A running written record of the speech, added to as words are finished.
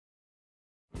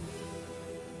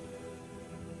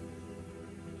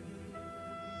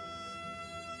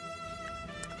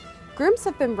Grooms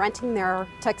have been renting their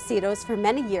tuxedos for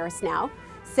many years now,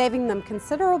 saving them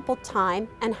considerable time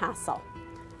and hassle.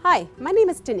 Hi, my name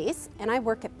is Denise and I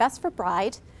work at Best for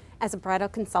Bride as a bridal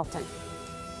consultant.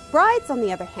 Brides, on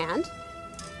the other hand,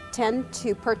 tend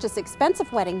to purchase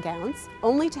expensive wedding gowns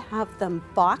only to have them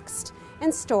boxed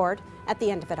and stored at the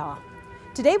end of it all.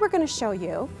 Today we're going to show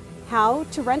you how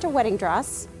to rent a wedding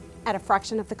dress at a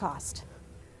fraction of the cost.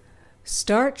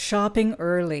 Start shopping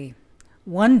early.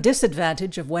 One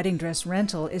disadvantage of wedding dress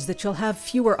rental is that you'll have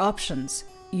fewer options.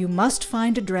 You must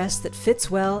find a dress that fits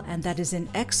well and that is in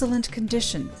excellent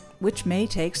condition, which may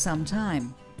take some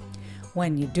time.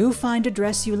 When you do find a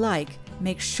dress you like,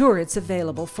 make sure it's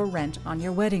available for rent on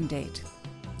your wedding date.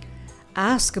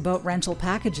 Ask about rental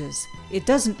packages. It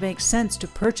doesn't make sense to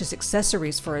purchase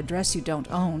accessories for a dress you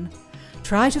don't own.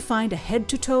 Try to find a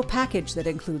head-to-toe package that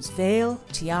includes veil,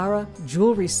 tiara,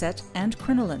 jewelry set, and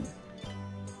crinoline.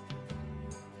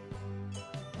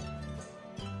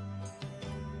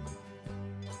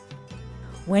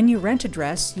 When you rent a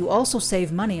dress, you also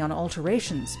save money on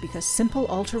alterations because simple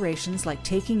alterations like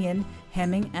taking in,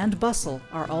 hemming, and bustle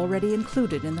are already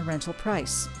included in the rental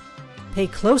price. Pay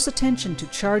close attention to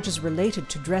charges related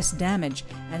to dress damage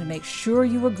and make sure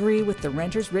you agree with the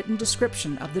renter's written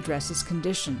description of the dress's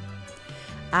condition.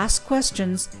 Ask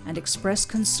questions and express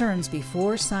concerns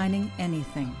before signing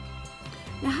anything.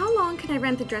 Now, how long can I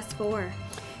rent the dress for?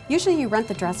 Usually you rent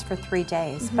the dress for 3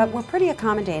 days, but we're pretty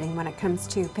accommodating when it comes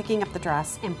to picking up the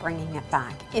dress and bringing it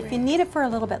back. If you need it for a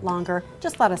little bit longer,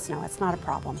 just let us know. It's not a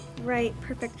problem. Right,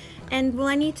 perfect. And will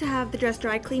I need to have the dress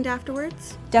dry cleaned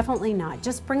afterwards? Definitely not.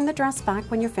 Just bring the dress back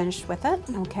when you're finished with it,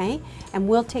 okay? And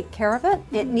we'll take care of it.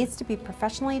 It needs to be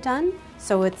professionally done,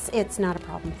 so it's not a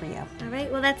problem for you. All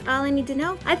right, well, that's all I need to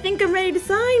know. I think I'm ready to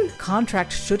sign.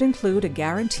 Contract should include a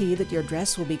guarantee that your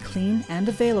dress will be clean and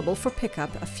available for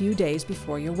pickup a few days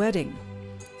before your wedding.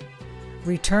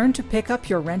 Return to pick up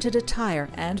your rented attire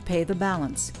and pay the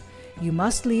balance. You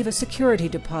must leave a security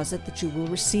deposit that you will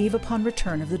receive upon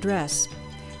return of the dress.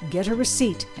 Get a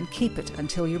receipt and keep it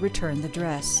until you return the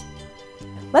dress.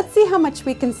 Let's see how much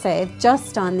we can save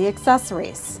just on the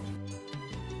accessories.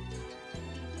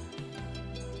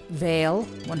 Veil,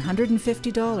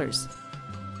 $150.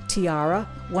 Tiara,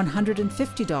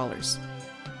 $150.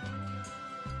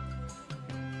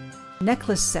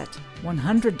 Necklace set,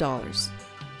 $100.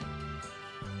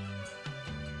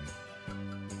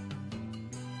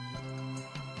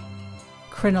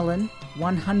 Crinoline,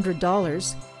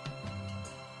 $100.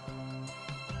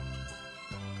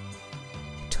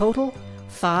 Total,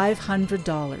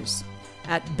 $500.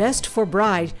 At Best for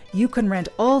Bride, you can rent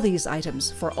all these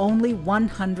items for only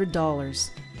 $100.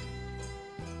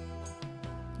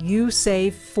 You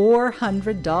save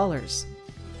 $400.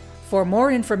 For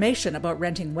more information about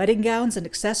renting wedding gowns and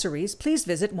accessories, please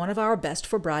visit one of our Best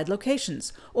for Bride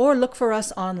locations or look for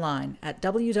us online at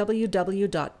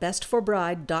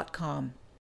www.bestforbride.com.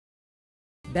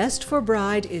 Best for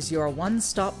Bride is your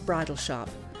one-stop bridal shop.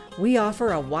 We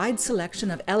offer a wide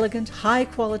selection of elegant,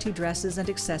 high-quality dresses and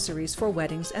accessories for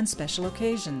weddings and special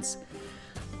occasions.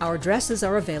 Our dresses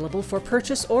are available for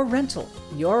purchase or rental,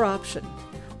 your option.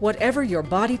 Whatever your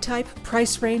body type,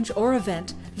 price range, or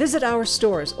event, visit our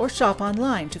stores or shop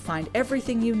online to find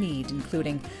everything you need,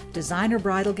 including designer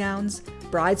bridal gowns,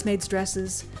 bridesmaids'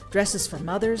 dresses, dresses for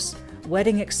mothers,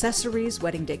 wedding accessories,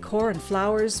 wedding decor and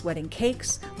flowers, wedding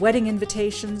cakes, wedding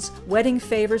invitations, wedding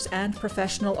favors, and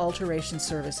professional alteration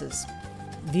services.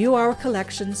 View our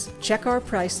collections, check our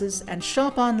prices, and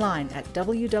shop online at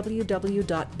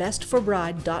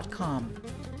www.bestforbride.com.